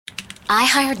I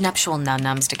hired nuptial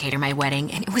num-nums to cater my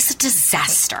wedding, and it was a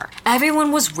disaster.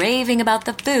 Everyone was raving about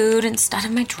the food instead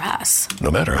of my dress.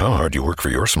 No matter how hard you work for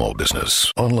your small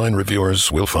business, online reviewers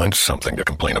will find something to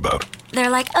complain about. They're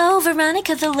like, oh,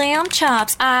 Veronica, the lamb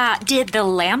chops. Did the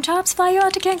lamb chops fly you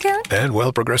out to Cancun? And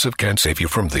while Progressive can't save you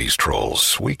from these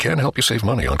trolls, we can help you save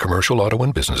money on commercial auto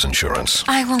and business insurance.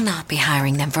 I will not be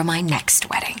hiring them for my next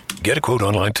wedding. Get a quote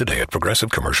online today at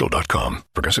progressivecommercial.com.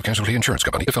 Progressive Casualty Insurance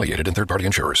Company, affiliated and third-party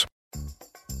insurers.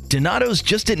 Donato's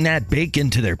just didn't add bacon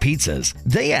to their pizzas.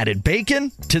 They added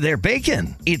bacon to their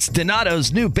bacon. It's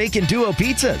Donato's new Bacon Duo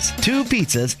pizzas. 2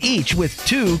 pizzas, each with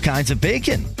 2 kinds of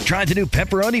bacon. Try the new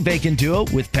Pepperoni Bacon Duo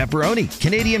with pepperoni,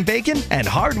 Canadian bacon, and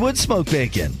hardwood smoked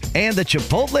bacon. And the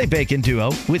Chipotle Bacon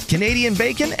Duo with Canadian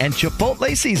bacon and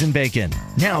Chipotle seasoned bacon.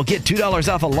 Now get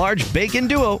 $2 off a large Bacon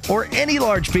Duo or any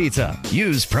large pizza.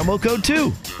 Use promo code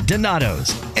 2.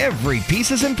 Donato's. Every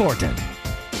piece is important.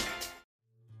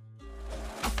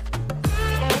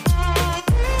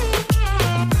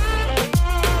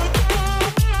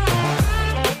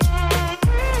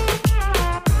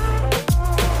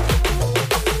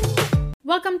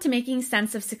 Welcome to Making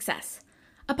Sense of Success,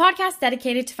 a podcast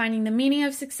dedicated to finding the meaning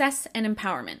of success and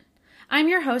empowerment. I'm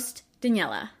your host,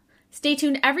 Daniela. Stay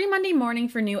tuned every Monday morning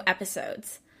for new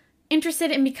episodes.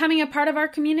 Interested in becoming a part of our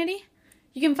community?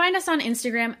 You can find us on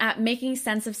Instagram at Making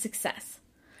Sense of Success.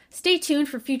 Stay tuned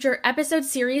for future episode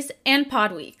series and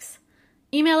pod weeks.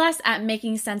 Email us at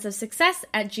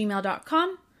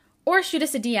makingsenseofsuccess@gmail.com or shoot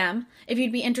us a DM if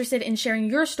you'd be interested in sharing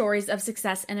your stories of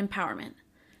success and empowerment.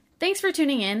 Thanks for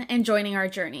tuning in and joining our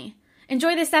journey.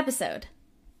 Enjoy this episode.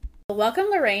 Welcome,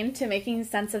 Lorraine, to Making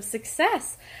Sense of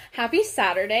Success. Happy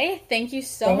Saturday. Thank you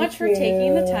so much for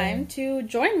taking the time to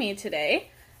join me today.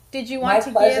 Did you want to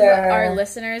give our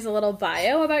listeners a little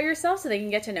bio about yourself so they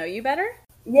can get to know you better?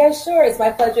 Yeah, sure. It's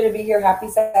my pleasure to be here. Happy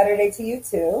Saturday to you,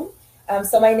 too.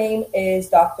 So my name is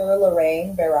Dr.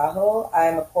 Lorraine Beraho.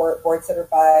 I'm a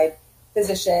board-certified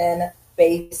physician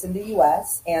based in the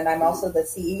U.S., and I'm also the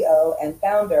CEO and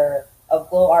founder of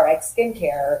GlowRx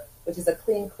Skincare, which is a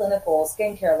clean clinical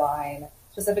skincare line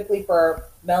specifically for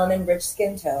melanin-rich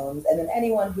skin tones, and then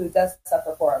anyone who does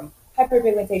suffer from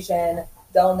hyperpigmentation,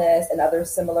 dullness, and other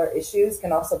similar issues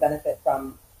can also benefit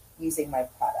from using my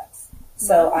products.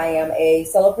 So I am a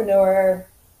solopreneur.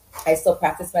 I still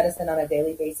practice medicine on a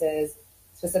daily basis.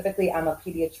 Specifically, I'm a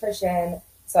pediatrician.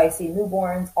 So I see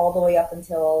newborns all the way up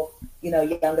until,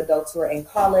 young adults who are in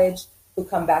college who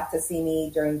come back to see me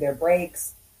during their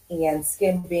breaks. And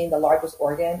skin being the largest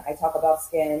organ, I talk about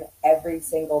skin every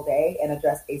single day and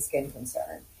address a skin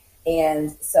concern.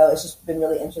 And so it's just been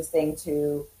really interesting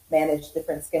to manage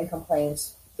different skin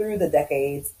complaints through the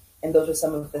decades. And those are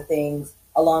some of the things,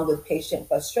 along with patient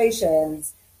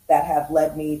frustrations, that have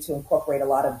led me to incorporate a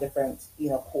lot of different,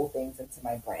 cool things into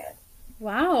my brand.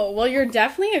 Wow. Well, you're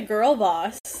definitely a girl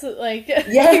boss.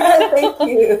 Yeah, thank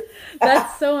you.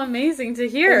 That's so amazing to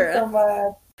hear. Thanks so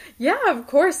much. Yeah, of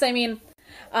course. I mean,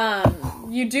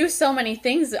 you do so many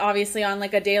things, obviously, on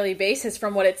like a daily basis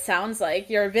from what it sounds like.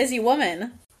 You're a busy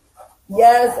woman.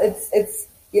 Yes, it's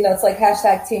it's like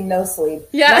hashtag team no sleep.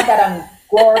 Yeah. Not that I'm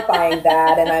glorifying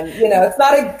that, and I'm, it's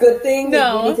not a good thing.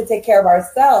 No. We need to take care of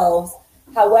ourselves.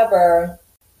 However,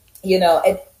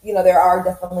 there are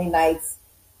definitely nights.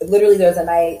 Literally, there's a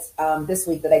night this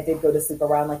week that I did go to sleep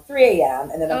around like 3 a.m.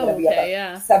 and then I'm going to be up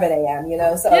at 7 a.m.,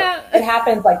 So it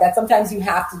happens like that. Sometimes you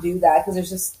have to do that because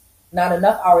there's just not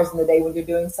enough hours in the day when you're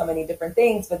doing so many different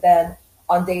things. But then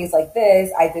on days like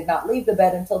this, I did not leave the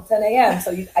bed until 10 a.m.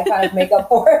 So I kind of make up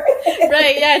for it.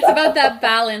 Right. Yeah. It's about that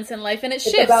balance in life, and it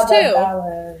shifts too.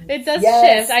 It does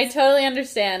shift. I totally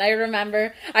understand. I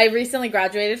remember I recently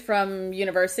graduated from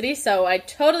university, so I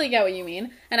totally get what you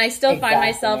mean. And I still find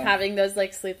myself having those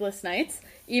like sleepless nights,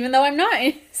 even though I'm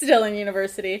not still in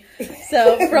university.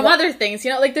 So from other things,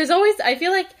 there's always, I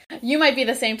feel like you might be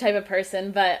the same type of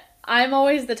person, but I'm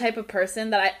always the type of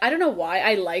person that I don't know why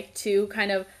I like to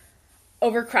kind of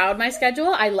overcrowd my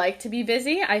schedule. I like to be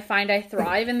busy. I find I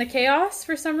thrive in the chaos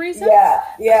for some reason. Yeah.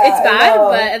 It's bad,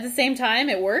 but at the same time,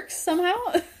 it works somehow.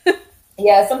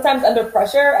 Yeah, sometimes under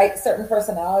pressure, certain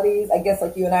personalities, I guess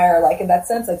like you and I are like in that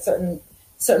sense, like certain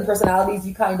personalities,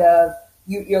 you kind of,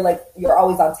 you're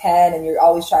always on 10 and you're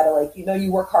always try to like,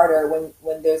 you work harder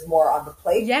when there's more on the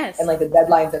plate. Yes. And like the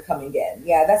deadlines are coming in.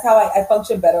 Yeah, that's how I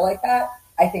function better like that.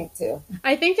 I think too.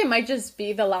 I think it might just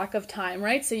be the lack of time,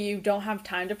 right? So you don't have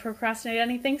time to procrastinate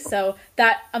anything. So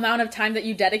that amount of time that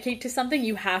you dedicate to something,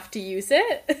 you have to use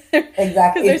it.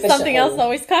 Exactly. Because there's something else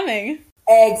always coming.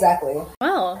 Exactly.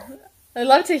 Well, I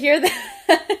love to hear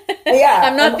that. Yeah.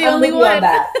 I'm not the only one. On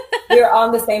that. We're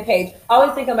on the same page. I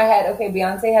always think in my head, okay,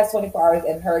 Beyonce has 24 hours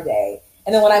in her day.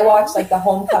 And then when I watched like the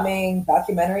Homecoming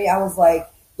documentary, I was like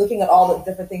looking at all the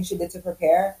different things she did to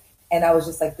prepare. And I was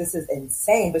just like, this is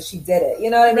insane, but she did it. You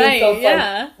know what I mean? Right, So it's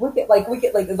yeah. we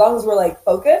could, as long as we're like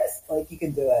focused, like you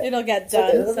can do it. It'll get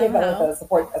done somehow. A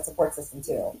support system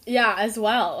too. Yeah, as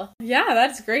well. Yeah,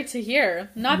 that's great to hear.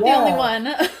 Not the only one.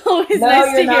 Always no,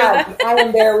 nice you're to not. hear that. I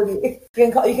am there with you.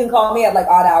 You can call me at like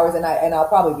odd hours, and I'll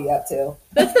probably be up too.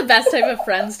 That's the best type of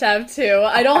friends to have too.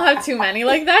 I don't have too many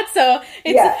like that, so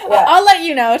it's, yeah. I'll let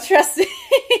you know. Trust me.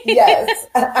 Yes,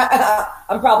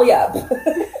 I'm probably up.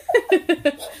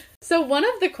 So one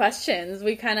of the questions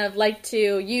we kind of like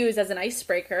to use as an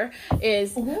icebreaker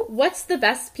is, what's the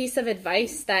best piece of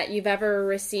advice that you've ever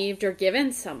received or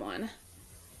given someone?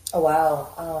 Oh,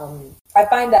 wow. I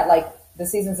find that like the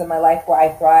seasons in my life where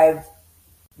I thrived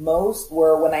most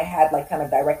were when I had like kind of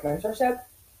direct mentorship.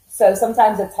 So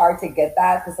sometimes it's hard to get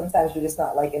that because sometimes you're just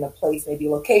not like in a place, maybe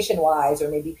location wise, or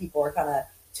maybe people are kind of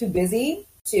too busy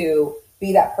to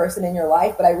be that person in your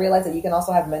life. But I realized that you can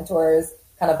also have mentors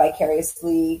kind of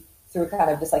vicariously through kind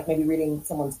of just like maybe reading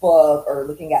someone's book or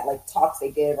looking at like talks they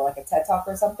give or like a TED talk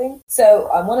or something. So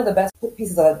one of the best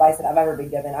pieces of advice that I've ever been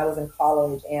given, I was in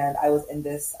college and I was in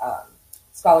this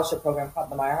scholarship program called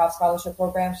the Meyerhoff Scholarship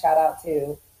Program. Shout out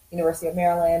to University of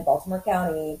Maryland, Baltimore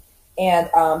County. And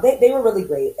they were really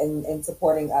great in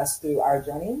supporting us through our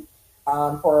journey.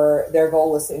 For their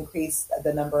goal was to increase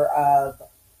the number of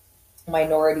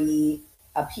minority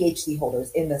PhD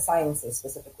holders in the sciences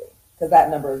specifically. Because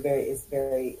that number is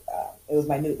very it was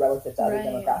minute relative to other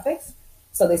demographics.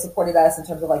 So they supported us in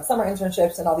terms of like summer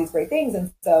internships and all these great things.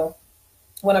 And so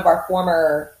one of our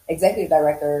former executive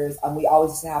directors, we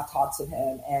always used to have talks with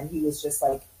him, and he was just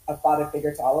like a father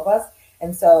figure to all of us.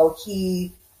 And so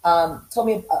he told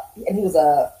me, and he was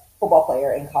a football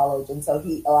player in college, and so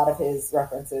a lot of his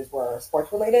references were sports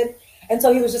related. And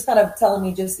so he was just kind of telling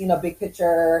me just, big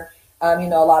picture. A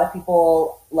lot of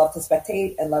people love to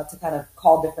spectate and love to kind of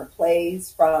call different plays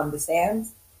from the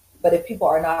stands. But if people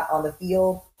are not on the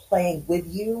field playing with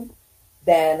you,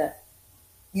 then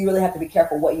you really have to be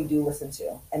careful what you do listen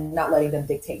to and not letting them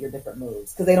dictate your different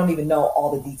moves because they don't even know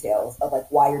all the details of like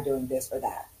why you're doing this or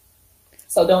that.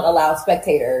 So don't allow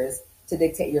spectators to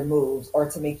dictate your moves or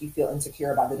to make you feel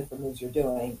insecure about the different moves you're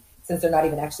doing. Since they're not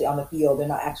even actually on the field, they're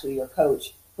not actually your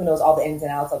coach who knows all the ins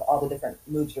and outs of all the different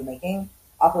moves you're making.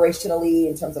 Operationally,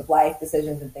 in terms of life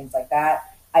decisions and things like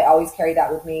that, I always carry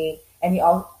that with me. And he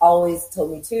always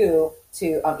told me too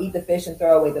to eat the fish and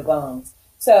throw away the bones.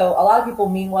 So a lot of people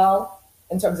mean well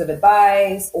in terms of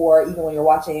advice, or even when you're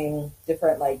watching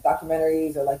different like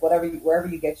documentaries or like wherever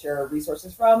you get your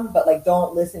resources from. But like,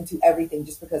 don't listen to everything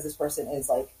just because this person is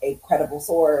like a credible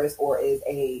source or is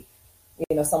a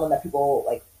someone that people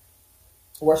like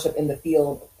worship in the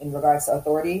field in regards to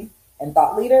authority and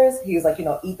thought leaders. He was like,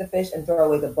 eat the fish and throw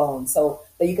away the bones, so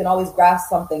that you can always grasp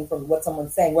something from what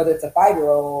someone's saying, whether it's a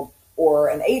 5-year-old or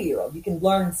an 80-year-old. You can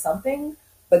learn something,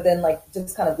 but then like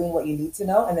just kind of glean what you need to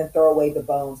know and then throw away the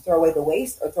bones, throw away the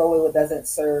waste, or throw away what doesn't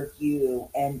serve you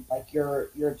and like your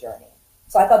journey.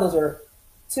 So I thought those were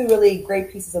two really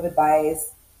great pieces of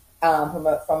advice from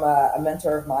a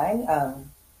mentor of mine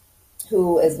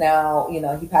who is now,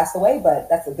 he passed away, but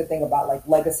that's a good thing about like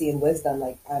legacy and wisdom.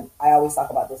 Like I always talk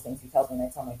about those things he tells me and I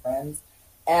tell my friends.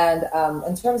 And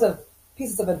in terms of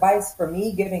pieces of advice for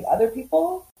me giving other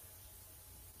people,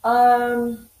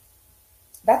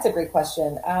 that's a great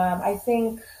question. I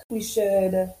think we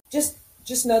should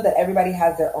just know that everybody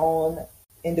has their own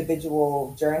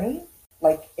individual journey,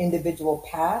 like individual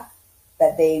path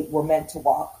that they were meant to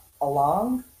walk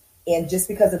along. And just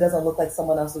because it doesn't look like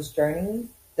someone else's journey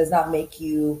does not make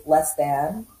you less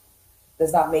than,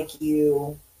 does not make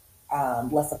you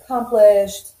less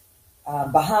accomplished,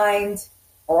 behind,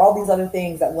 or all these other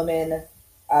things that women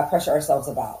pressure ourselves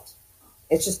about.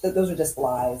 It's just that those are just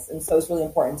lies. And so it's really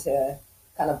important to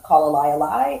kind of call a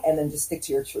lie, and then just stick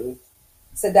to your truth.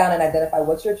 Sit down and identify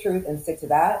what's your truth and stick to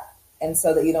that. And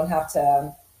so that you don't have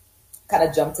to kind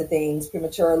of jump to things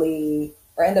prematurely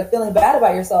or end up feeling bad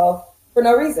about yourself for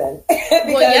no reason.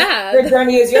 Because your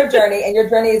journey is your journey, and your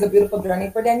journey is a beautiful journey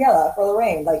for Daniela, for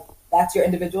Lorraine. Like, that's your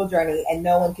individual journey, and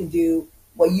no one can do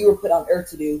what you were put on earth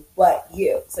to do but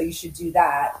you. So you should do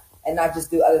that and not just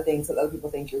do other things so that other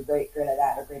people think you're great at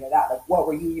that or great at that. Like, what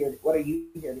are you here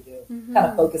to do? Mm-hmm. Kind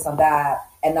of focus on that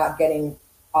and not getting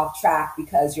off track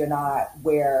because you're not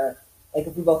where, like,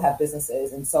 if we both have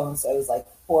businesses and so is like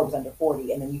Forbes under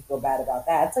 40 and then you feel bad about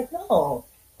that. It's like, no,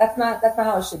 that's not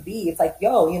how it should be. It's like,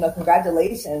 yo,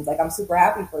 congratulations. Like, I'm super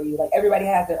happy for you. Like, everybody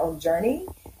has their own journey.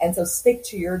 And so stick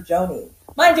to your journey.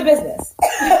 Mind your business.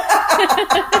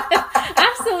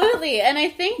 Absolutely. And I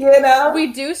think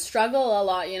we do struggle a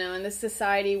lot, in this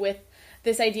society with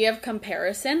this idea of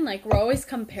comparison. Like, we're always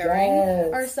comparing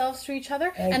ourselves to each other.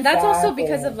 Exactly. And that's also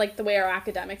because of, like, the way our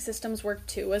academic systems work,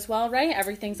 too, as well, right?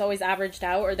 Everything's always averaged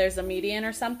out, or there's a median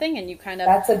or something, and you kind of...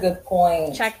 That's a good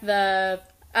point. Check the...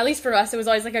 At least for us, it was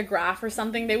always, like, a graph or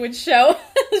something they would show.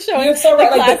 Showing you're so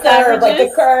right, like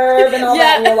the curve and all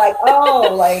that, and you're like,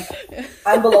 oh, like,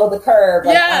 I'm below the curve,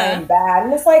 like, I'm bad.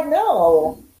 And it's like,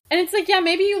 no. And it's like,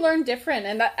 maybe you learn different.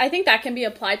 And I think that can be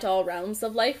applied to all realms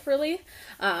of life, really.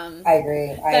 I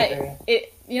agree.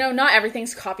 Not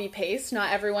everything's copy-paste.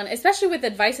 Not everyone, especially with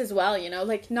advice as well,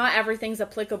 like, not everything's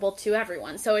applicable to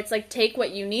everyone. So it's like, take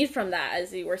what you need from that,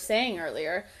 as you were saying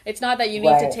earlier. It's not that you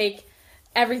need to take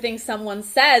everything someone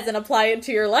says and apply it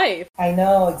to your life. I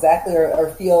know, exactly. Or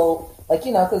feel like,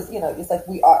 because, it's like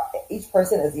each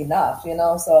person is enough,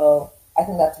 so I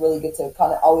think that's really good to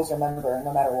kind of always remember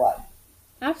no matter what.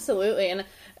 Absolutely. And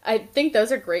I think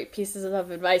those are great pieces of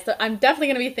advice that I'm definitely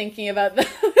going to be thinking about those.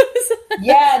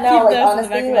 Yeah, no, like,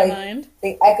 honestly, like,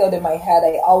 they echoed in my head.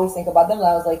 I always think about them. And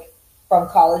I was like, from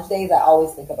college days, I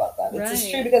always think about them. It's just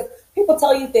true, because people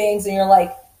tell you things and you're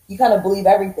like, you kind of believe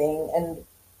everything. And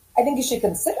I think you should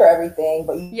consider everything,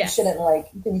 but you shouldn't, like,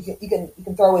 you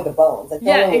can throw away the bones. Like,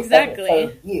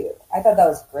 exactly. You. I thought that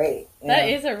was great. That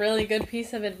is a really good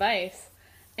piece of advice.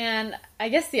 And I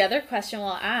guess the other question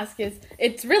we'll ask is,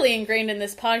 it's really ingrained in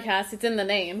this podcast, it's in the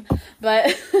name,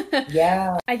 but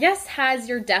I guess, has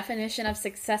your definition of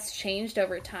success changed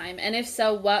over time? And if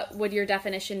so, what would your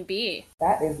definition be?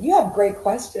 You have great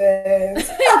questions.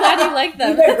 I'm glad you like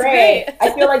them. These are great.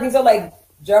 I feel like these are like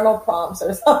journal prompts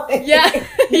or something.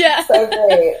 Yeah. So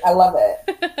great. I love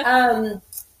it.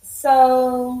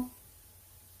 So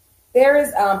there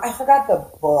is, I forgot the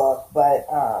book, but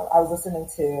I was listening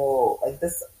to, like,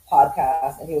 this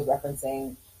podcast, and he was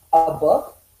referencing a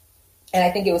book, and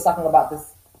I think it was talking about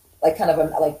this, like, kind of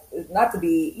like, not to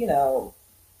be,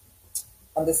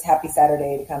 on this happy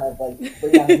Saturday to kind of, like,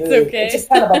 bring down the mood. It's just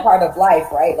kind of a part of life,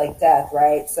 right? Like death,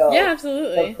 right? So yeah,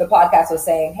 absolutely. The podcast was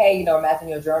saying, hey, imagine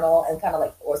your journal and kind of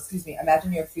like,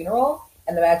 imagine your funeral,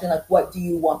 and imagine, like, what do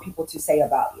you want people to say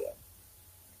about you?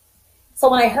 So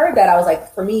when I heard that, I was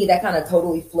like, for me, that kind of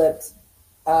totally flipped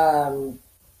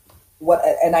what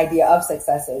an idea of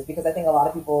success is, because I think a lot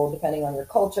of people, depending on your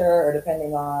culture or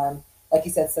depending on, like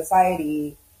you said,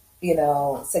 society,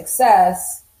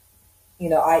 success,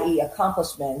 i.e.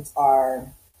 accomplishments,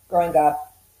 are growing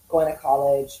up, going to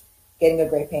college, getting a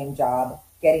great paying job,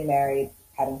 getting married,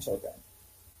 having children.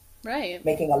 Right.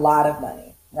 Making a lot of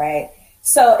money, right?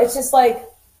 So it's just like,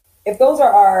 if those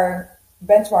are our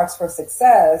benchmarks for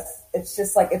success, it's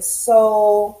just like, it's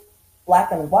so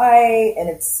black and white, and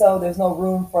there's no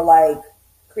room for, like,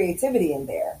 creativity in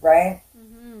there, right?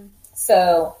 Mm-hmm.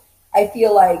 So I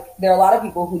feel like there are a lot of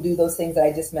people who do those things that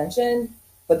I just mentioned,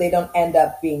 but they don't end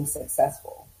up being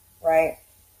successful, right?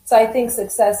 So I think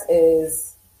success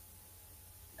is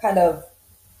kind of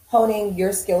honing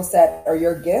your skill set or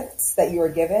your gifts that you were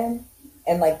given,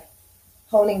 and, like,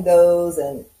 honing those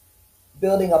and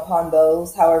building upon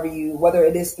those, whether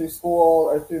it is through school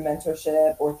or through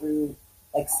mentorship or through,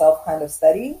 like, self kind of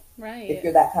study. Right. If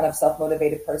you're that kind of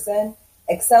self-motivated person,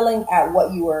 excelling at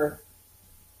what you were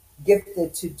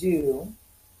gifted to do,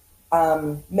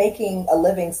 making a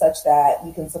living such that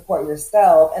you can support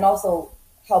yourself and also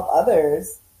help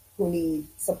others who need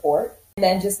support, and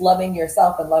then just loving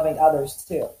yourself and loving others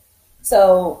too.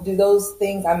 So do those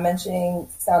things I'm mentioning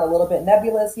sound a little bit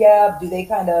nebulous? Yeah. Do they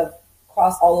kind of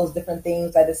cross all those different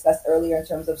things I discussed earlier in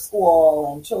terms of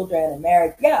school and children and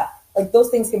marriage? Yeah. Like, those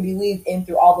things can be weaved in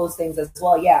through all those things as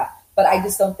well. Yeah. But I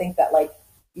just don't think that, like,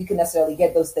 you can necessarily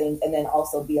get those things and then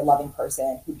also be a loving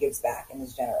person who gives back and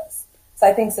is generous. So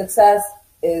I think success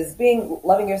is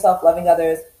loving yourself, loving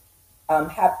others,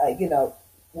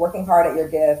 working hard at your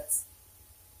gifts,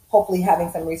 hopefully having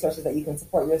some resources that you can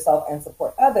support yourself and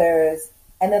support others,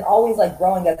 and then always, like,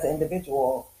 growing as an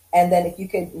individual. And then if you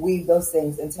could weave those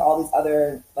things into all these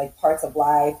other, like, parts of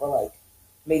life or, like,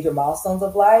 major milestones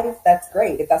of life, that's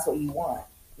great if that's what you want,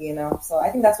 So I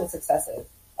think that's what success is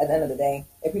at the end of the day.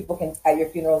 If people can, at your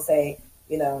funeral, say,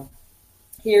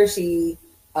 he or she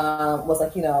was,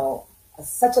 like,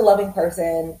 such a loving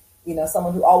person,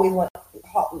 someone who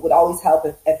would always help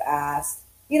if asked,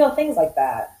 things like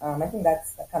that. I think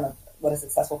that's kind of what a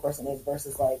successful person is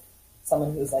versus, like,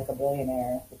 someone who's, like, a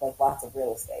billionaire with, like, lots of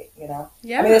real estate, Yeah.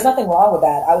 I mean, there's nothing wrong with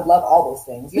that. I would love all those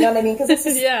things. You know what I mean? Because it's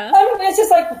just, it's just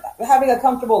like having a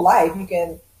comfortable life. You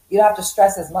don't have to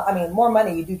stress as much. I mean, more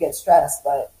money, you do get stressed,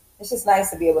 but it's just nice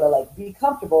to be able to, like, be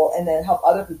comfortable and then help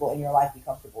other people in your life be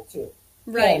comfortable too.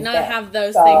 Right. Not have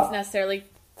those things necessarily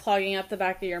clogging up the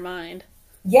back of your mind.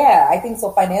 Yeah, I think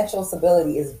so. Financial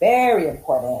stability is very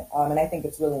important. And I think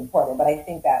it's really important. But I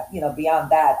think that,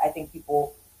 beyond that, I think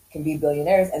people can be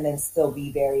billionaires and then still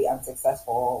be very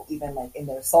unsuccessful, even like in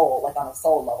their soul, like on a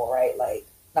soul level, right? Like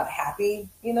not happy,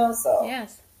 so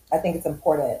Yes. I think it's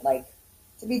important, like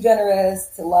to be generous,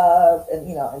 to love, and,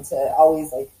 and to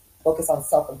always like focus on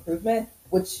self-improvement,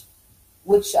 which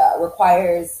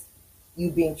requires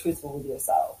you being truthful with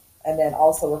yourself, and then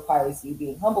also requires you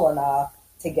being humble enough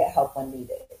to get help when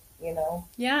needed.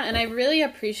 Yeah, and I really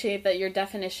appreciate that your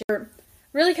definition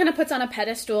really kind of puts on a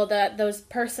pedestal that those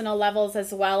personal levels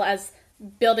as well as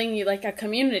building you like a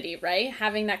community, right?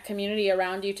 Having that community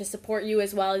around you to support you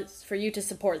as well as for you to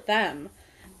support them.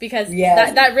 Because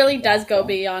that really does go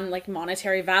beyond like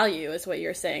monetary value is what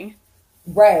you're saying.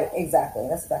 Right, exactly.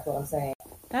 That's exactly what I'm saying.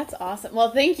 That's awesome.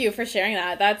 Well, thank you for sharing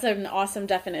that. That's an awesome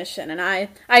definition, and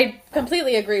I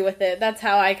completely agree with it. That's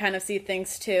how I kind of see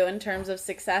things too in terms of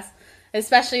success.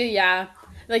 Especially,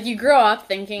 like you grow up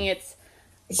thinking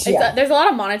there's a lot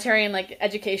of monetary and like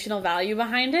educational value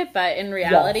behind it, but in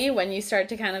reality, when you start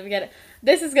to kind of get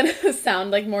this is going to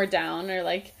sound like more down or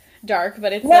like dark,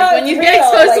 but it's like when you get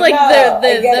exposed to like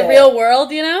the real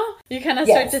world, you kind of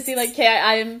start to see like, okay,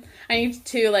 I need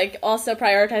to like also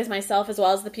prioritize myself as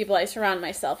well as the people I surround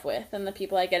myself with and the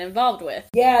people I get involved with.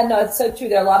 Yeah, no, it's so true.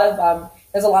 There's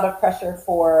a lot of pressure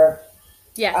for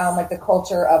like the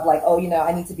culture of like, oh,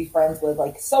 I need to be friends with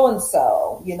like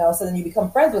so-and-so, so then you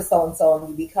become friends with so-and-so and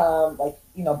you become like,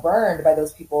 burned by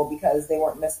those people because they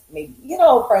weren't maybe,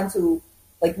 friends who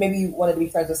like maybe you wanted to be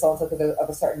friends with so-and-so because of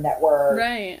a certain network,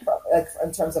 right? Like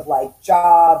in terms of like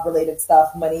job related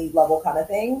stuff, money level kind of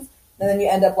things. And then you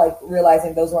end up like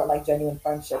realizing those weren't like genuine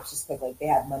friendships just because like they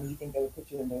had money, you think they would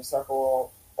put you in their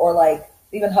circle. Or like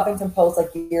even Huffington Post like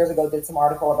years ago did some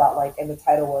article about like, and the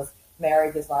title was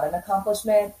 "Marriage is Not an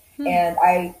Accomplishment." And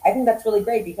I think that's really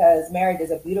great because marriage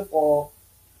is a beautiful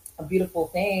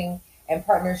thing and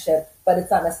partnership, but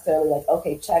it's not necessarily like,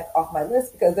 okay, check off my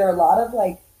list, because there are a lot of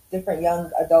like different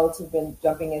young adults who've been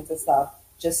jumping into stuff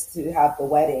just to have the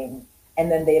wedding. And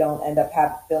then they don't end up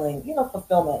feeling,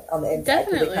 fulfillment on the inside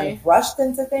because they kind of rushed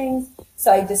into things.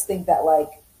 So I just think that like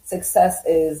success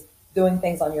is doing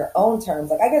things on your own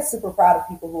terms. Like I get super proud of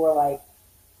people who are like,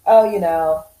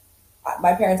 oh,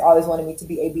 my parents always wanted me to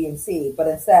be A, B, and C, but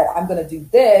instead I'm going to do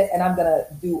this and I'm going to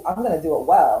do it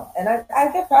well. And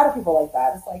I get proud of people like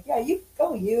that. It's like, yeah, you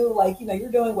go, like,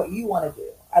 you're doing what you want to do.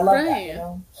 I love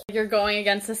that, You're going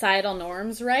against societal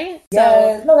norms, right?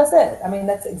 Yeah, no, that's it. I mean,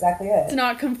 that's exactly it. It's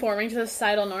not conforming to the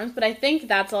societal norms, but I think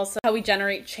that's also how we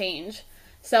generate change.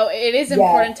 So it is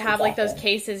important to have like those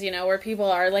cases, where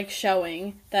people are like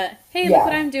showing that, hey, look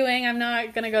what I'm doing. I'm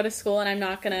not going to go to school and I'm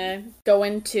not going to go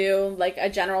into like a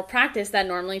general practice that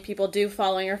normally people do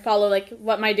follow like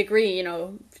what my degree,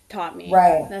 taught me.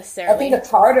 Right. Necessarily. I think it's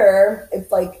harder. It's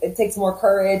like, it takes more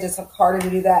courage. It's harder to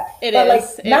do that. But like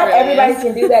not really everybody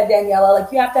can do that, Daniela.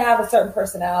 Like you have to have a certain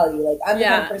personality. Like I'm the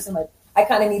kind of person, like I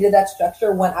kind of needed that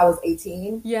structure when I was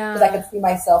 18. Yeah. Because I could see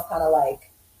myself kind of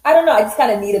like, I don't know. I just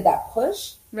kind of needed that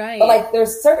push. Right. But like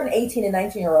there's certain 18 and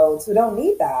 19-year-olds who don't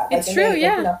need that. Like, it's true,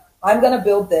 like, I'm going to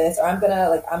build this, or I'm going to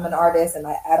like, I'm an artist and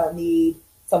I don't need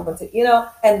someone to,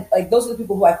 and like those are the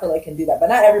people who I feel like can do that. But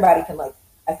not everybody can like,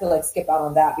 I feel like skip out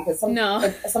on that because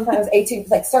sometimes 18,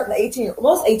 like certain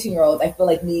most 18-year-olds I feel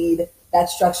like need that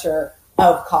structure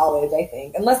of college, I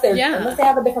think. Unless they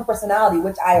have a different personality,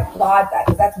 which I applaud that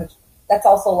because that's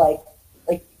also like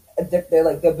they're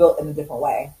built in a different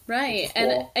way. Right. Cool.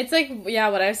 And it's like,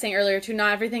 what I was saying earlier too,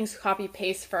 not everything's copy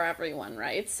paste for everyone,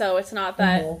 right? So it's not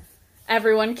that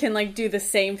everyone can like do the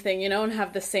same thing, and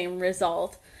have the same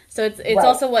result. So it's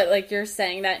also what like you're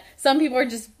saying that some people are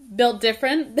just built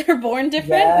different. They're born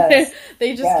different. Yes.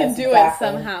 They just can do it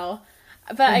somehow.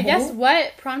 But I guess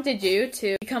what prompted you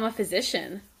to become a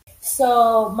physician?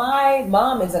 So my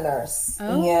mom is a nurse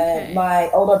and my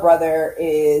older brother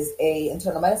is a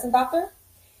internal medicine doctor.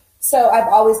 So I've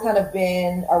always kind of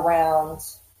been around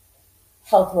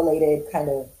health-related kind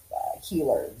of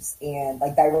healers and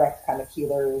like direct kind of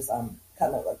healers,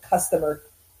 kind of like customer,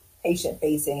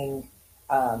 patient-facing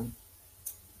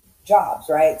jobs,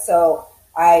 right? So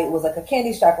I was like a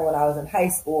candy striper when I was in high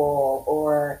school,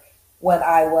 or when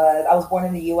I was born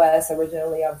in the U.S.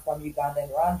 Originally, I'm from Uganda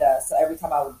and Rwanda. So every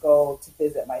time I would go to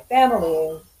visit my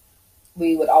family,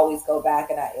 we would always go back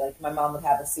and my mom would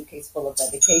have a suitcase full of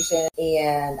medication,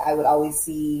 and I would always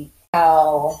see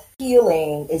how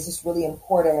healing is just really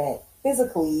important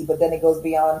physically, but then it goes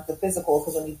beyond the physical,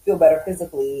 because when you feel better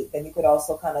physically, then you could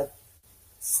also kind of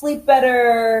sleep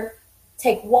better,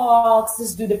 take walks,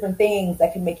 just do different things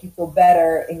that can make you feel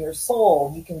better in your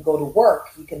soul. You can go to work,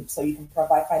 you can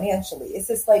provide financially. It's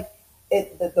just like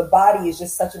the body is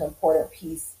just such an important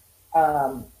piece,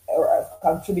 or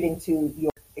contributing to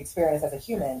your experience as a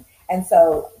human. And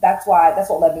so that's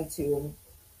what led me to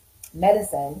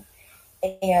medicine.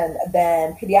 And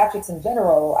then pediatrics in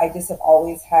general, I just have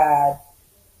always had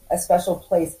a special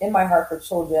place in my heart for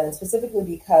children, specifically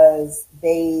because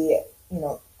they,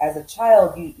 as a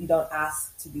child, you don't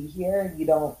ask to be here. You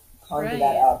don't conjure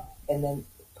that up and then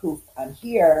poof, I'm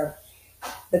here.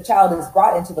 The child is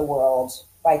brought into the world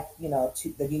by,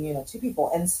 the union of two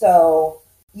people. And so,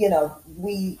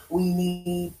 they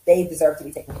deserve to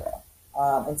be taken care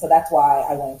of. And so that's why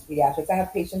I went into pediatrics. I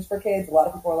have patients for kids. A lot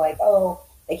of people are like, oh,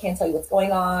 they can't tell you what's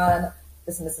going on,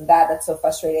 this and this and that. That's so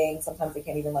frustrating. Sometimes they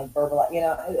can't even verbalize,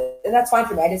 and that's fine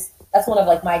for me. That's one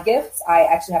of my gifts. I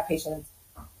actually have patience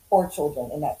for children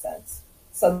in that sense.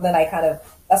 So then that's kind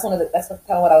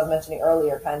of what I was mentioning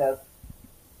earlier, kind of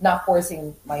not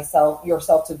forcing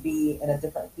yourself to be in a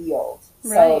different field.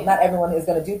 Right. So not everyone is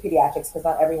going to do pediatrics because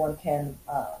not everyone can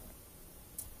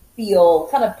feel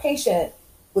kind of patient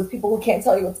with people who can't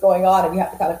tell you what's going on, and you have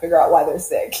to kind of figure out why they're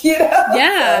sick.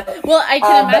 Yeah. Well, I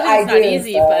can imagine it's not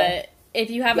easy, but if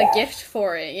you have a gift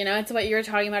for it, it's what you were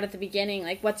talking about at the beginning.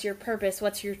 what's your purpose?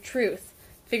 What's your truth?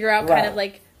 Figure out kind of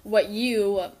what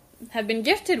you have been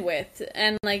gifted with.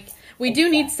 And we do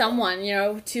need someone,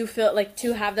 to feel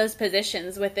to have those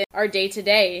positions within our day to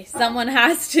day. Someone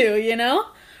has to,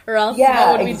 or else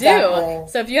what would we do?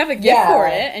 So if you have a gift for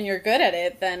it and you're good at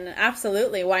it, then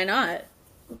absolutely, why not?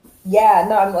 Yeah,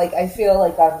 no, I feel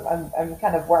like I'm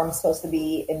kind of where I'm supposed to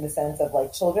be in the sense of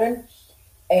children.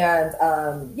 And,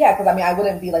 because I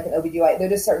wouldn't be an OBGYN. There are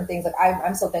just certain things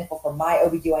I'm so thankful for my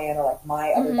OBGYN or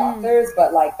my other doctors,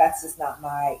 but that's just not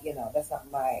my, that's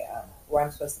not my, where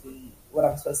I'm supposed to be, what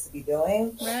I'm supposed to be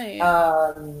doing. Right.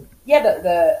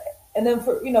 And then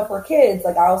for kids,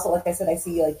 I also, like I said, I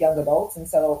see young adults. And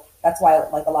so that's why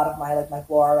a lot of my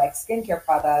FloraRx skincare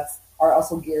products are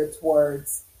also geared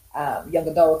towards young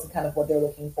adults and kind of what they're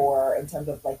looking for in terms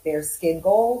of their skin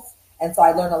goals. And so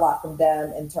I learn a lot from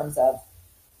them in terms of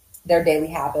their daily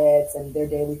habits and their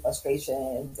daily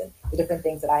frustrations and the different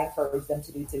things that I encourage them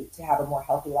to do to have a more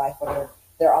healthy life, whether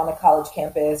they're on a college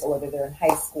campus or whether they're in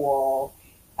high school,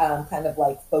 kind of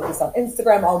focus on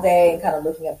Instagram all day and kind of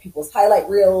looking at people's highlight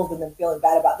reels and then feeling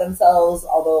bad about themselves,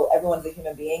 although everyone's a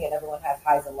human being and everyone has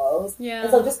highs and lows. Yeah. And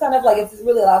so just kind of it just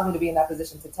really allows me to be in that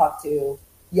position to talk to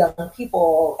young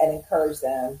people and encourage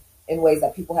them in ways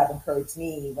that people have encouraged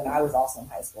me when I was also in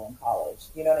high school and college.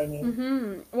 You know what I mean?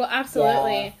 Mm-hmm. Well,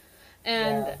 absolutely.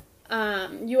 Yeah.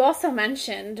 And you also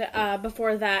mentioned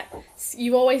before that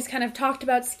you always kind of talked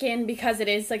about skin because it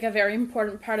is a very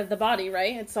important part of the body,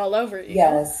 right? It's all over you.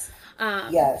 Yes.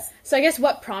 Yes. So I guess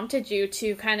what prompted you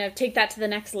to kind of take that to the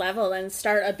next level and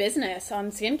start a business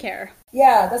on skincare?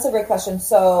 Yeah, that's a great question.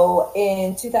 So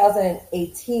in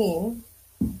 2018,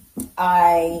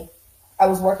 I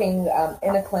was working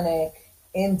in a clinic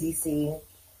in DC,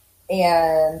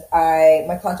 and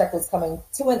my contract was coming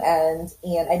to an end,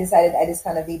 and I decided I just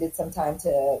kind of needed some time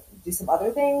to do some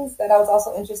other things that I was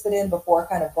also interested in before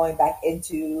kind of going back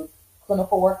into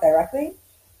clinical work directly.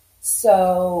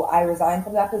 So I resigned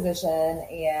from that position,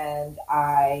 and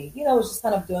I, was just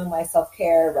kind of doing my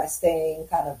self-care, resting,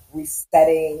 kind of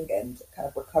resetting and kind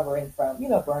of recovering from,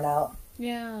 burnout.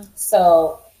 Yeah.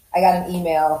 So I got an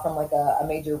email from a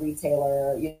major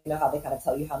retailer. You know how they kind of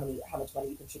tell you how much money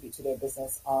you contribute to their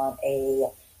business on a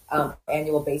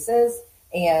annual basis.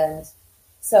 And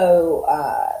so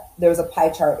there was a pie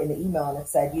chart in the email, and it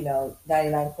said,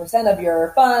 99% of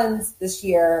your funds this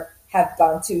year have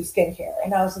gone to skincare.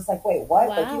 And I was just like, wait, what?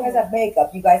 Wow. You guys have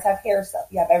makeup, you guys have hair stuff,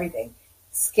 you have everything.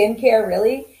 Skincare,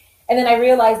 really? And then I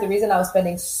realized the reason I was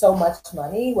spending so much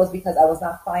money was because I was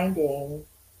not finding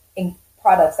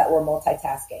products that were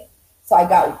multitasking. So I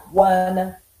got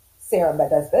one serum that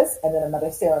does this and then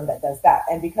another serum that does that.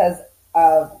 And because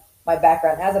of my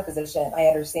background as a physician, I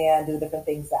understand the different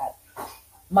things that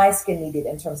my skin needed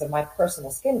in terms of my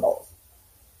personal skin goals.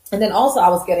 And then also I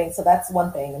was getting, so that's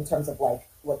one thing in terms of what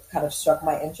kind of struck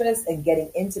my interest in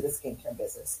getting into the skincare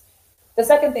business. The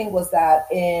second thing was that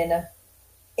in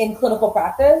clinical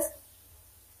practice,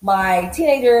 my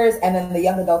teenagers and then the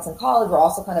young adults in college were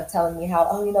also kind of telling me how,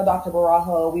 Dr.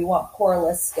 Beraho, we want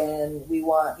poreless skin. We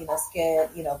want, skin,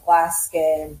 glass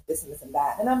skin, this and this and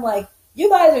that. And I'm like, you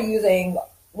guys are using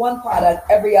one product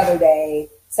every other day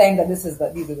saying that these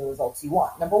are the results you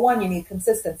want. Number one, you need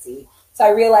consistency. So I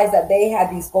realized that they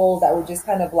had these goals that were just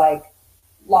kind of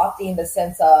lofty in the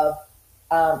sense of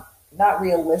not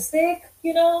realistic,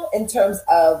 in terms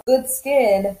of good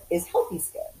skin is healthy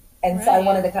skin. And so I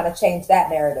wanted to kind of change that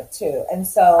narrative too. And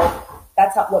so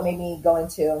that's what made me go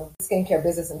into the skincare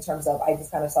business, in terms of, I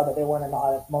just kind of saw that there weren't a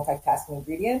lot of multitasking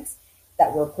ingredients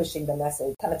that were pushing the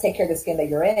message. Kind of take care of the skin that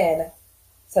you're in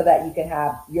so that you can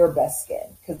have your best skin,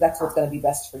 because that's what's going to be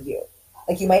best for you.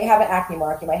 Like, you might have an acne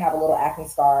mark, you might have a little acne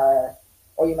scar,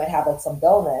 or you might have like some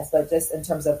dullness, but just in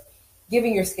terms of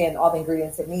giving your skin all the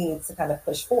ingredients it needs to kind of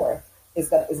push forth is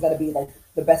going to be like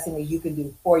the best thing that you can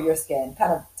do for your skin,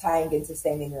 kind of tying into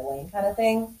staying in your lane kind of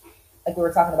thing, like we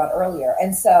were talking about earlier.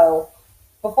 And so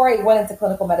before I went into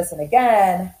clinical medicine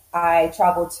again, I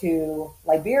traveled to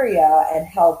Liberia and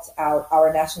helped out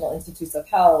our National Institutes of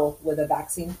Health with a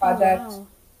vaccine project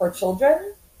for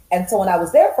children. And so when I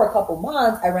was there for a couple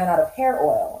months, I ran out of hair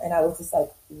oil, and I was just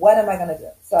like, what am I going to do?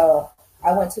 So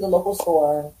I went to the local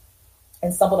store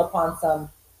and stumbled upon some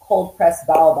cold pressed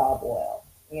baobab oil.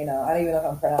 I don't even know if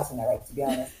I'm pronouncing that right, to be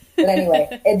honest. But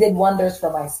anyway, it did wonders for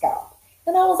my scalp.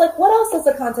 And I was like, what else does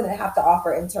the continent have to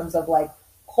offer in terms of like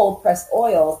cold pressed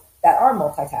oils that are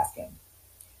multitasking?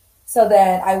 So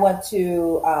then I traveled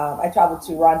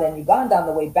to Rwanda and Uganda on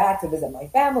the way back to visit my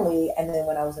family. And then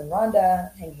when I was in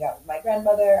Rwanda, hanging out with my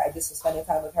grandmother, I just was spending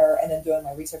time with her and then doing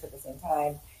my research at the same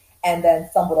time, and then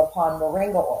stumbled upon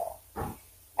moringa oil.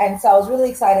 And so I was really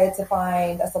excited to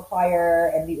find a supplier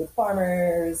and meet with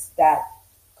farmers that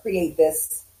create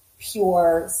this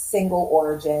pure single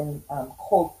origin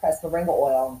cold pressed moringa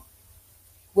oil,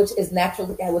 which has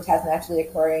naturally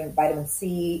occurring vitamin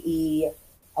C, E,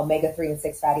 omega-3 and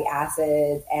 6 fatty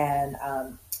acids, and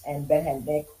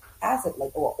benzoic acid,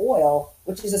 like, or oil,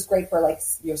 which is just great for like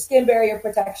your skin barrier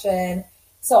protection.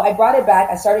 So I brought it back.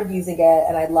 I started using it,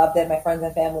 and I loved it. My friends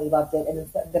and family loved it, and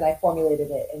then I formulated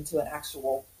it into an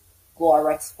actual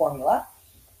Glorex formula.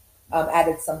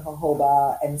 Added some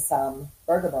jojoba and some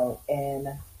bergamot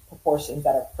in proportions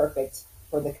that are perfect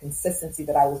for the consistency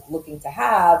that I was looking to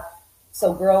have.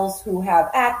 So girls who have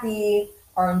acne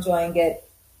are enjoying it.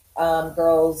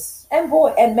 Girls and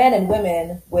men and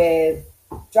women with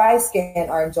dry skin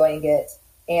are enjoying it,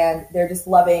 and they're just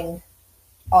loving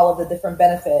all of the different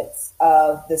benefits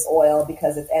of this oil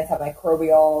because it's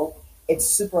antimicrobial, it's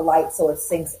super light, so it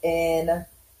sinks in.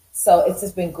 So it's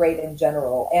just been great in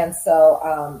general. And so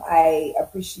I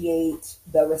appreciate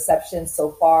the reception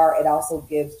so far. It also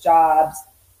gives jobs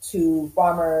to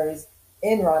farmers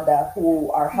in Rwanda who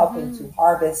are helping to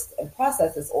harvest and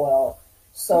process this oil.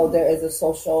 So there is a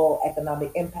social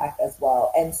economic impact as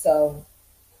well. And so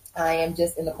I am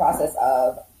just in the process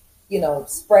of,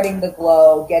 spreading the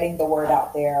glow, getting the word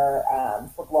out there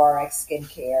for Glorex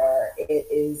skincare. It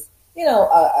is,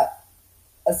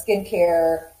 a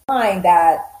skincare line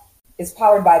that is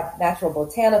powered by natural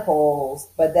botanicals,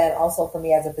 but then also for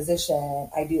me as a physician,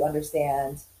 I do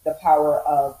understand the power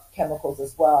of chemicals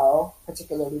as well,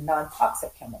 particularly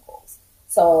non-toxic chemicals.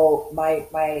 So my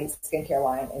skincare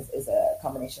line is a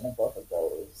combination of both of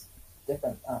those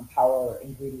different power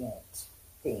ingredient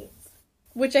themes.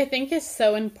 Which I think is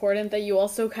so important that you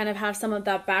also kind of have some of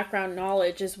that background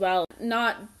knowledge as well.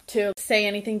 Not to say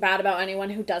anything bad about anyone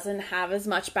who doesn't have as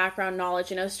much background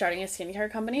knowledge, starting a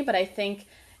skincare company, but I think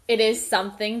it is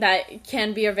something that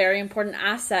can be a very important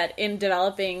asset in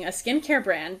developing a skincare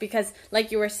brand because,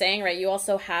 like you were saying, right, you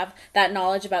also have that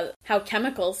knowledge about how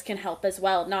chemicals can help as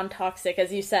well, non-toxic,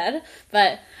 as you said,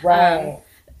 but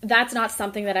that's not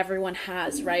something that everyone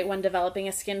has, right, when developing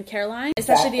a skincare line,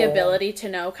 especially the ability to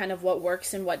know kind of what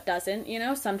works and what doesn't.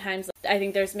 Sometimes I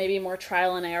think there's maybe more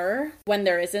trial and error when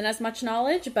there isn't as much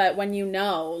knowledge, but when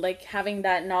like having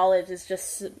that knowledge is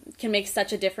just can make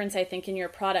such a difference, I think, in your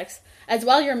products. As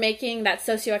well, you're making that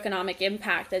socioeconomic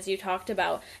impact, as you talked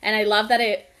about, and I love that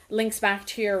it links back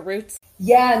to your roots.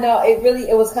 Yeah, no,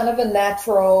 it was kind of a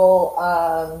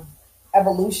natural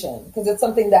evolution because it's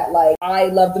something that like I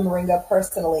love the moringa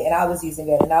personally, and I was using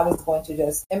it, and I was going to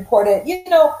just import it,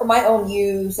 for my own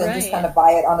use and just kind of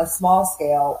buy it on a small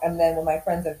scale. And then when my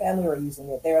friends and family were using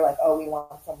it, they were like, "Oh, we want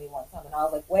some," and I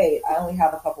was like, "Wait, I only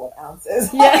have a couple of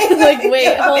ounces." Yeah,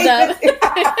 wait, hold up.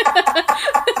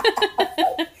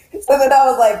 So then I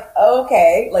was like,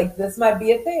 okay, like this might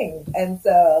be a thing. And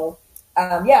so,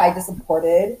 I just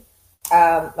imported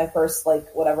my first,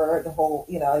 like, whatever, the whole,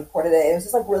 I imported it. It was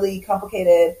just like really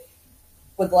complicated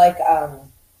with like,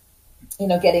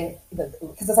 getting,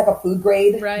 because it's like a food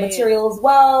grade material as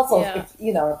well. So, it's,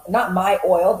 not my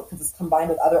oil because it's combined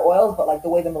with other oils, but like the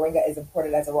way the moringa is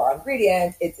imported as a raw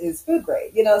ingredient, it is food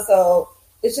grade, so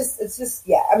it's just,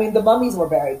 I mean, the mummies were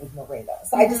buried with moringa.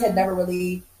 So I just had never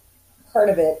really heard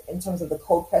of it in terms of the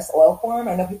cold pressed oil form.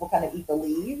 I know people kind of eat the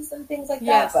leaves and things like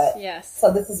that, but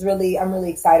so this is really, I'm really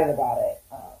excited about it.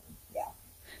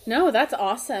 No, that's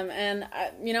awesome. And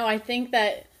I think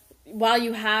that while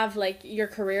you have like your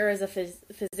career as a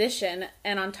physician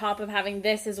and on top of having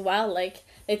this as well, like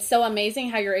it's so amazing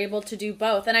how you're able to do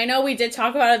both. And I know we did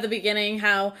talk about at the beginning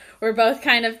how we're both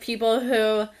kind of people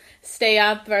who stay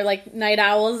up or like night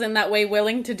owls in that way,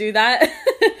 willing to do that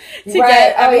to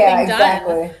get everything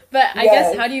done. But I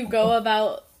guess how do you go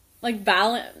about like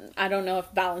balance? I don't know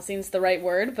if balancing is the right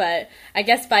word, but I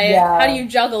guess how do you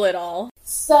juggle it all?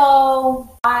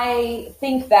 So I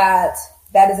think that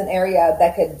is an area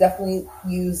that could definitely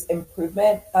use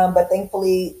improvement. But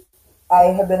thankfully I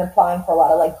have been applying for a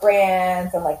lot of like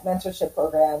grants and like mentorship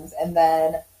programs. And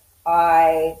then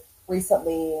I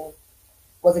recently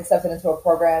was accepted into a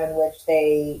program in which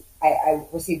I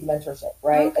received mentorship,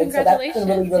 right? Oh, and so that's been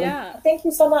really, thank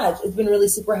you so much. It's been really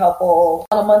super helpful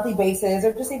on a monthly basis,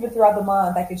 or just even throughout the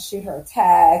month. I could shoot her a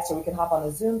text, or we can hop on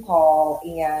a Zoom call,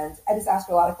 and I just asked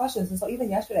her a lot of questions. And so even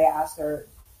yesterday I asked her,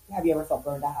 have you ever felt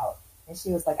burned out? And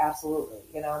she was like, absolutely,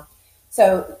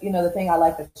 So, the thing I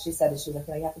like that she said is, she was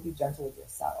like, you have to be gentle with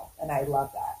yourself. And I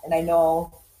love that. And I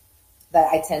know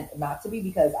that I tend not to be,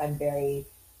 because I'm very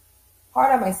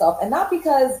hard on myself, and not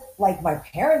because like my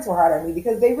parents were hard on me,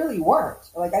 because they really weren't.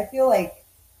 Like, I feel like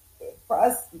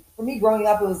for me growing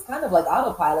up, it was kind of like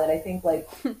autopilot. I think like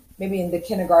maybe in the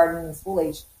kindergarten and school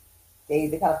age days,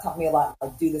 they kind of taught me a lot,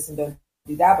 like do this and don't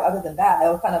do that. But other than that, I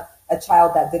was kind of a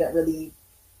child that didn't really,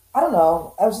 I don't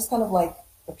know. I was just kind of like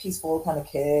a peaceful kind of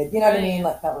kid. You know what I mean?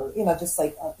 Like, never, just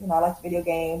like, I liked video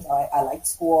games. I liked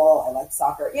school. I liked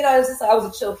soccer. It was just, I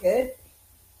was a chill kid.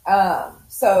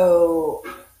 So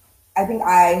I think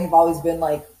I have always been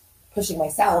like pushing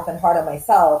myself and hard on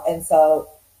myself. And so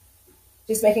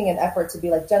just making an effort to be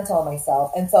like gentle on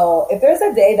myself. And so if there's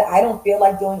a day that I don't feel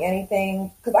like doing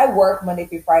anything, because I work Monday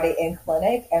through Friday in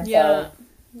clinic. And so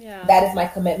that is my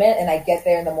commitment. And I get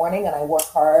there in the morning and I work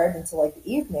hard until like the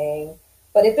evening.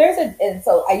 But if and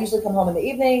so I usually come home in the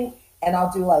evening and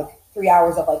I'll do like 3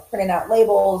 hours of like printing out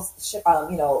labels,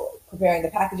 preparing the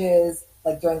packages.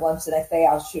 Like during lunch the next day,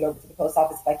 I'll shoot over to the post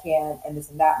office if I can, and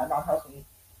this and that. My mom helps me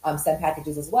send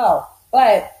packages as well.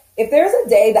 But if there's a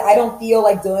day that I don't feel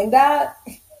like doing that,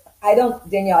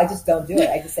 Danielle, I just don't do it.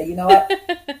 I just say, you know what?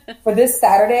 For this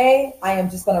Saturday, I am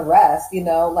just going to rest,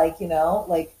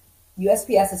 like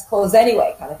USPS is closed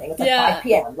anyway kind of thing. It's like 5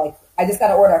 p.m. Like, I just got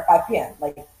to order at 5 p.m.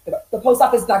 Like, the post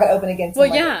office is not going to open again until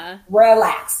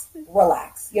relax.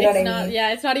 You know what I mean?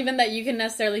 Yeah, it's not even that you can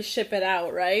necessarily ship it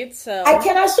out, right? So I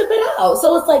cannot ship it out.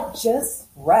 So it's like, just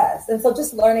rest. And so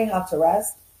just learning how to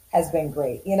rest has been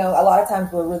great. A lot of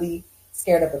times we're really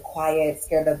scared of the quiet,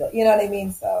 scared of the, you know what I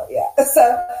mean? So, yeah.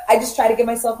 So I just try to give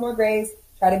myself more grace,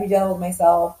 try to be gentle with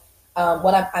myself.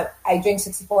 When I drink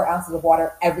 64 ounces of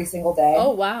water every single day.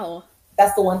 Oh, wow.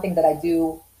 That's the one thing that I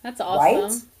do. That's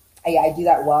awesome. Right. I do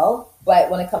that well. But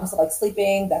when it comes to like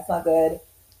sleeping, that's not good.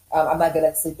 I'm not good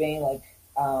at sleeping like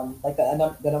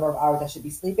the number of hours I should be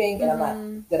sleeping, and I'm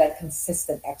not good at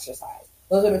consistent exercise.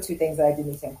 Those are the two things that I do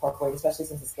need to incorporate, especially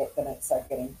since it's going to start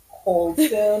getting cold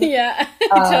soon. Yeah,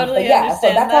 totally understand so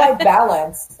that's how I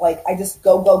balance. Like, I just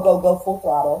go full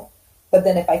throttle. But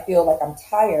then if I feel like I'm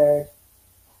tired,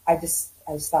 I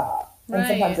stop. And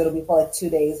sometimes it'll be for like 2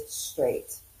 days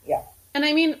straight. Yeah. And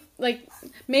I mean, like,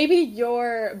 maybe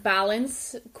your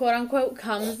balance, quote unquote,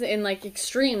 comes in like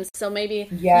extremes. So maybe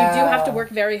you do have to work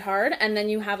very hard, and then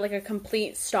you have like a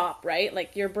complete stop, right?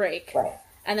 Like your break. Right.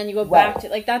 And then you go back to,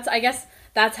 like, I guess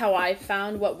that's how I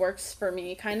found what works for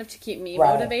me, kind of to keep me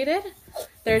motivated.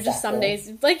 There's just some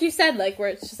days, like you said, like, where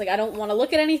it's just like, I don't want to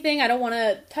look at anything. I don't want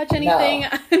to touch anything. No.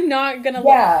 I'm not going to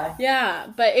look. Yeah.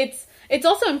 But it's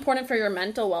also important for your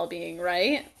mental well-being,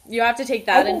 right? You have to take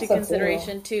that into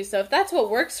consideration too. So if that's what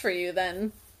works for you,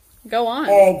 then go on.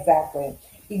 Exactly.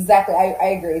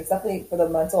 I agree. It's definitely for the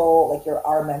mental, like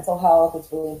our mental health.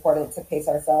 It's really important to pace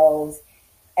ourselves.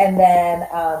 And then,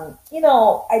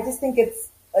 I just think it's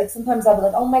like, sometimes I'll be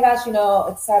like, oh my gosh,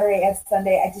 it's Saturday and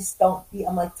Sunday. I just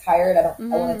I'm like tired. I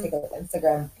want to take an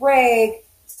Instagram break.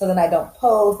 So then I don't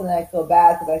post, and then I feel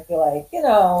bad because I feel like,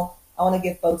 I want to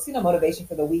give folks, motivation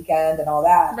for the weekend and all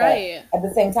that. Right. But at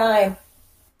the same time,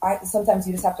 sometimes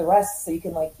you just have to rest so you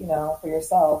can, like, for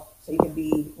yourself, so you can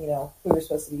be, who you're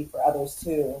supposed to be for others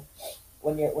too,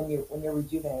 when you're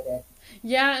rejuvenated.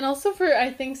 Yeah, and also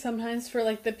I think sometimes for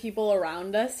like the people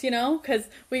around us, because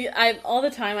all the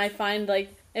time I find like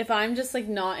if I'm just like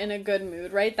not in a good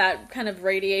mood, right, that kind of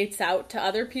radiates out to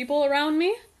other people around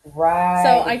me. Right.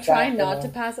 So I try not to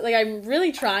pass it. Like, I'm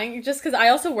really trying, just because I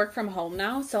also work from home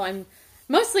now, so I'm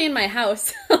mostly in my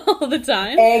house all the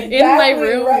time, in my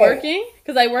room working,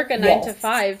 because I work a 9 to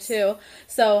 5 too.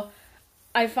 So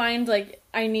I find like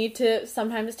I need to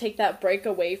sometimes take that break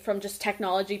away from just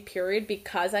technology, period,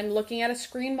 because I'm looking at a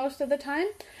screen most of the time.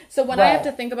 So when I have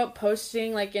to think about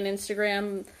posting like an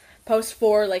Instagram post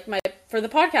for like for the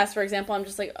podcast, for example, I'm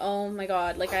just like, oh my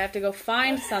god, like I have to go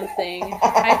find something.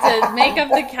 I have to make up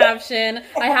the caption.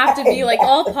 I have to be like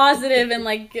all positive and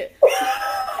like,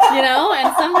 you know,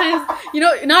 and sometimes, you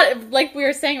know, not like we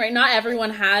were saying, right? Not everyone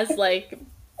has like,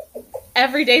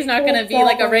 every day's not going to be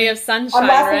like a ray of sunshine, I'm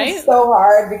laughing right? so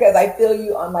hard because I feel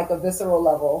you on like a visceral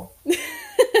level.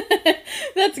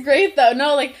 That's great though.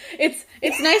 No, like it's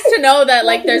nice to know that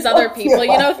like there's other people,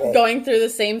 you know, going through the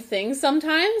same thing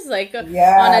sometimes, like on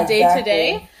a day to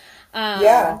day.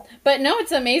 But no,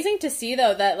 it's amazing to see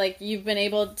though that like you've been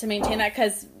able to maintain that,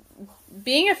 because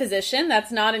being a physician,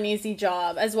 that's not an easy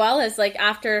job, as well as like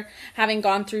after having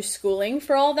gone through schooling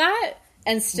for all that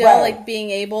and still like being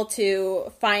able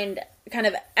to find kind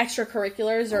of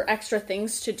extracurriculars or extra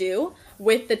things to do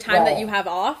with the time that you have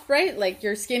off, right? Like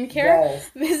your skincare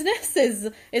business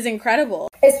is incredible.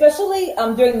 Especially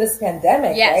during this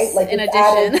pandemic, right? Like it's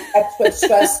added extra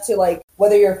stress to like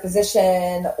whether you're a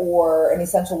physician or an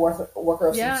essential worker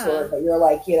of some sort, but you're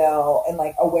like, you know, in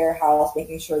like a warehouse,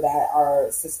 making sure that our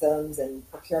systems and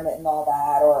procurement and all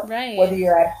that, or whether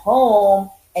you're at home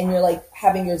and you're like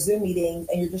having your Zoom meetings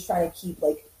and you're just trying to keep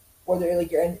like, whether like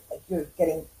you're in, like you're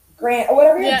getting grant or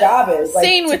whatever your job is, like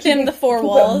staying within the four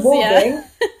walls,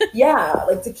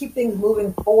 like to keep things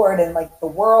moving forward and like the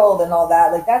world and all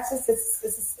that, like that's just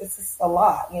it's just a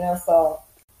lot, you know. So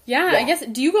I guess,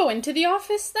 do you go into the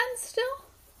office then still?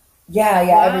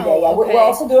 Every day. We're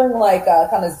also doing like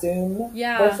kind of Zoom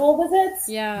virtual visits,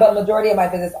 but majority of my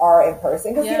visits are in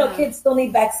person because you know kids still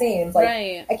need vaccines. Like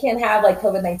I can't have like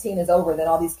COVID-19 is over, then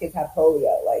all these kids have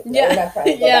polio. Like we're not trying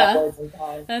to go backwards in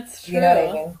time. That's true. You know what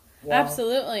I mean? Yeah.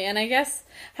 Absolutely. And I guess,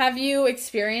 have you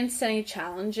experienced any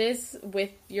challenges with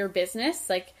your business,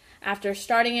 like after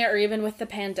starting it, or even with the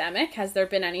pandemic? Has there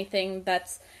been anything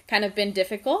that's kind of been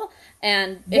difficult?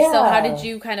 And if so, how did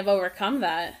you kind of overcome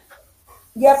that?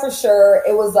 Yeah, for sure.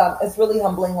 It was, it's really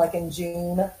humbling. Like in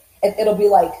June, it'll be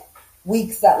like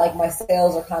weeks that like my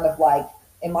sales are kind of like,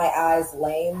 in my eyes,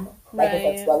 lame. Like if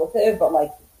it's relative, but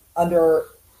like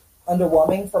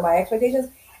underwhelming for my expectations.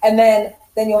 And then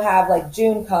you'll have like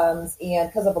June comes, and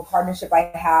because of a partnership I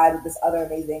had with this other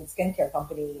amazing skincare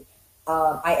company,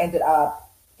 I ended up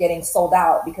getting sold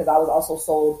out because I was also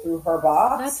sold through her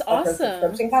box. That's like awesome. Her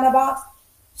subscription kind of box.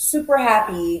 Super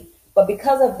happy. But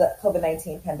because of the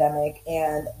COVID-19 pandemic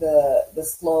and the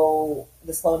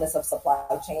slowness of supply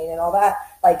chain and all that,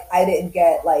 like I didn't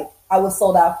get, like I was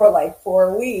sold out for like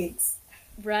 4 weeks.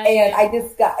 Right. And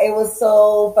it was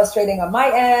so frustrating on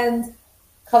my end.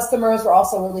 Customers were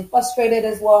also really frustrated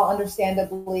as well,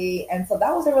 understandably. And so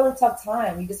that was a really tough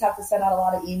time. You just have to send out a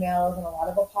lot of emails and a lot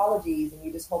of apologies. And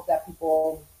you just hope that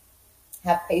people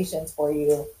have patience for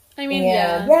you. I mean,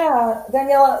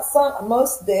 Daniela,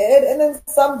 most did, and then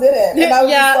some didn't. And I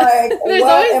was just like, there's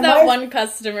always that one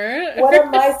customer. What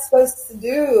am I supposed to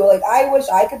do? Like, I wish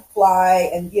I could fly,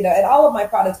 and, you know, and all of my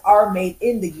products are made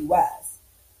in the U.S.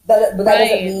 But that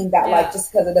doesn't mean that, like,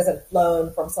 just because it doesn't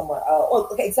flown from somewhere else. Well,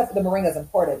 okay, except for the moringa's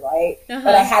imported, right?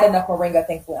 But I had enough moringa,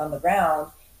 thankfully, on the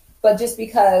ground. But just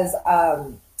because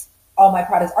all my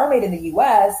products are made in the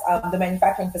U.S., the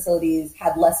manufacturing facilities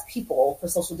had less people for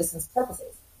social distance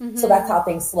purposes. Mm-hmm. So that's how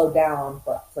things slowed down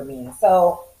for me.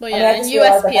 So, well, and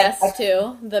USPS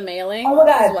too, the mailing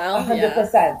as well.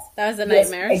 100%. That was a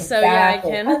nightmare. Yes,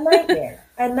 exactly. So I can.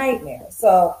 A nightmare.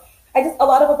 So I just, a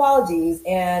lot of apologies,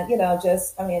 and, you know,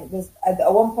 just, I mean,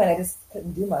 at one point I just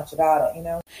couldn't do much about it, you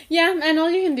know? Yeah, and all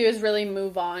you can do is really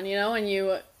move on, you know, and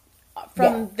you,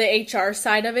 from the HR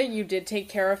side of it, you did take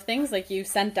care of things, like you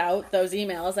sent out those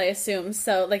emails, I assume.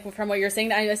 So, like, from what you're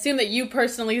saying, I assume that you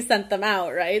personally sent them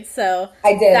out, right? So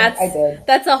I did.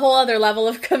 That's a whole other level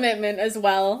of commitment as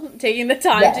well, taking the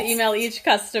time to email each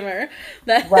customer.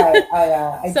 Right. Oh,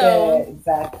 yeah. I did.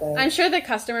 Exactly. I'm sure the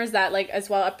customers that, like, as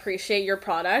well appreciate your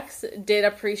products did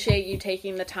appreciate you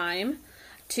taking the time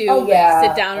to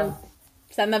sit down and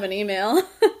send them an email.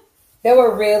 They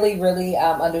were really, really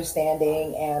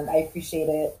understanding, and I appreciate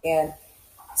it, and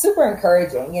super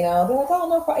encouraging, you know. They're like, oh,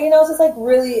 no problem. You know, it's just like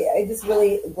really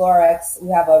Glorex, we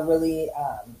have a really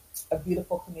a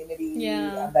beautiful community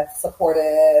that's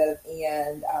supportive,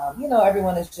 and, you know,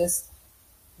 everyone is just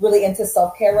really into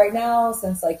self-care right now,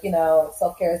 since, like, you know,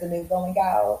 self-care is the new going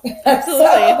out.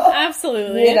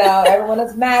 Absolutely. You know, everyone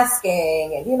is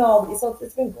masking, and, you know, so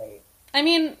it's been great. I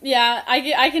mean, yeah,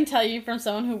 I can tell you from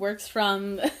someone who works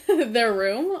from their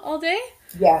room all day.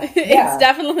 Yeah. It's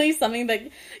definitely something that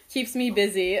keeps me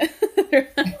busy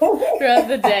throughout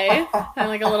the day. I'm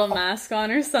like a little mask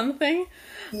on or something.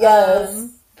 Yes.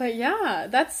 But yeah,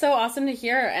 that's so awesome to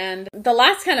hear. And the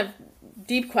last kind of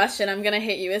deep question I'm going to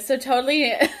hit you is, so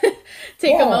totally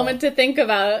take a moment to think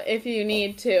about if you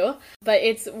need to. But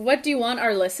it's, what do you want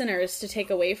our listeners to take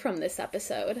away from this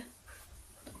episode?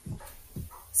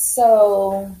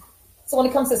 So when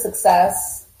it comes to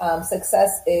success,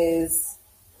 success is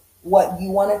what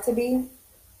you want it to be.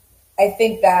 I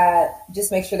think that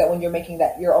just make sure that when you're making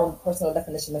that your own personal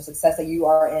definition of success, that you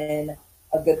are in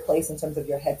a good place in terms of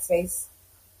your headspace,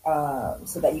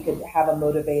 so that you could have a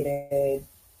motivated,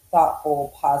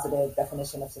 thoughtful, positive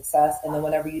definition of success. And then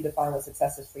whenever you define what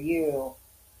success is for you,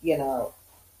 don't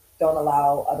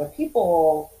allow other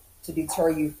people to deter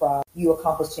you from you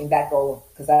accomplishing that goal,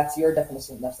 because that's your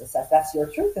definition of success. That's your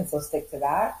truth. And so stick to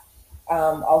that.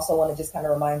 Also want to just kind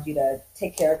of remind you to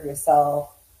take care of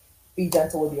yourself, be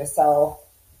gentle with yourself,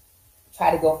 try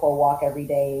to go for a walk every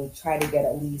day, try to get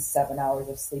at least 7 hours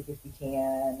of sleep if you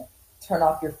can, turn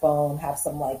off your phone, have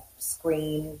some like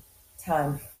screen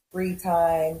time, free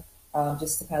time,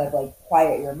 just to kind of like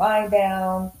quiet your mind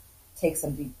down, take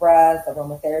some deep breaths,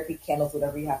 aromatherapy, candles,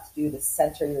 whatever you have to do to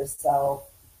center yourself,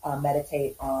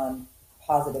 meditate on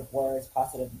positive words,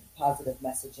 positive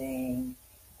messaging.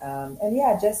 And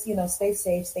yeah, just, stay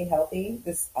safe, stay healthy.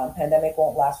 This pandemic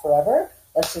won't last forever.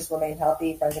 Let's just remain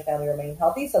healthy. Friends and family remain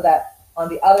healthy, so that on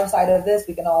the other side of this,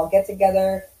 we can all get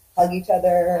together, hug each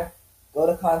other, go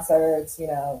to concerts,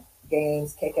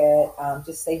 games, kick it,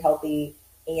 just stay healthy.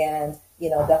 And,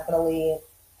 definitely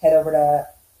head over to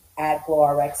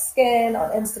 @GlowRxSkin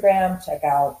on Instagram. Check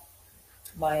out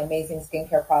my amazing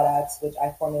skincare products, which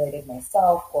I formulated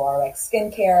myself, GlowRx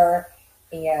Skincare.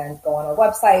 And go on our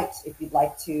website if you'd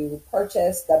like to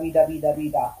purchase,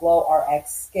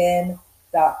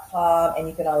 www.glowrxskin.com. And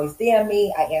you can always DM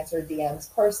me. I answer DMs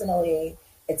personally.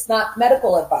 It's not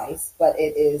medical advice, but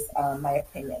it is my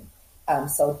opinion.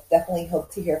 So definitely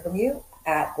hope to hear from you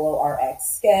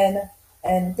 @GlowRxSkin.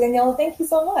 And Danielle, thank you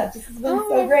so much. This has been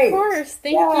so great. Of course.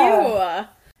 Thank you.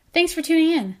 Thanks for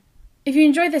tuning in. If you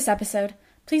enjoyed this episode,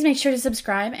 please make sure to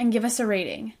subscribe and give us a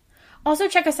rating. Also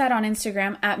check us out on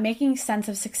Instagram @Making Sense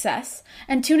of Success,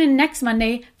 and tune in next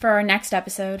Monday for our next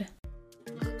episode.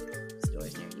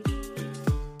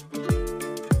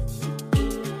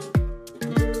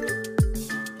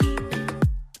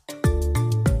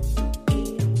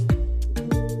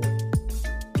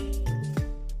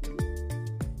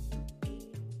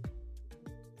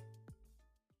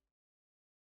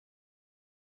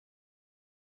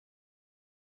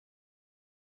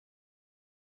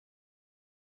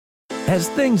 As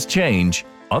things change,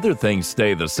 other things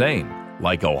stay the same,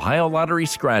 like Ohio Lottery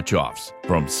scratch-offs.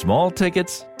 From small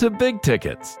tickets to big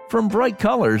tickets, from bright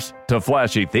colors to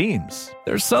flashy themes.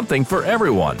 There's something for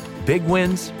everyone. Big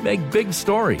wins make big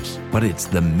stories, but it's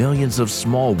the millions of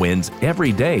small wins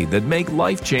every day that make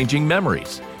life-changing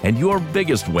memories. And your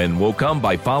biggest win will come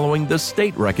by following the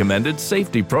state-recommended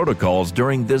safety protocols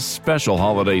during this special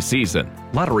holiday season.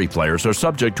 Lottery players are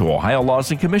subject to Ohio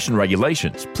laws and commission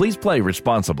regulations. Please play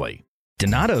responsibly.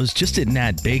 Donato's just didn't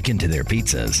add bacon to their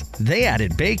pizzas. They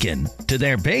added bacon to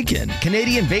their bacon.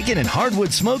 Canadian bacon and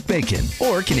hardwood smoked bacon,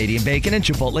 or Canadian bacon and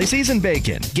Chipotle seasoned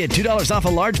bacon. Get $2 off a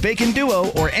large bacon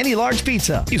duo or any large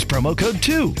pizza. Use promo code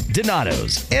 2.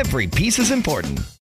 Donato's. Every piece is important.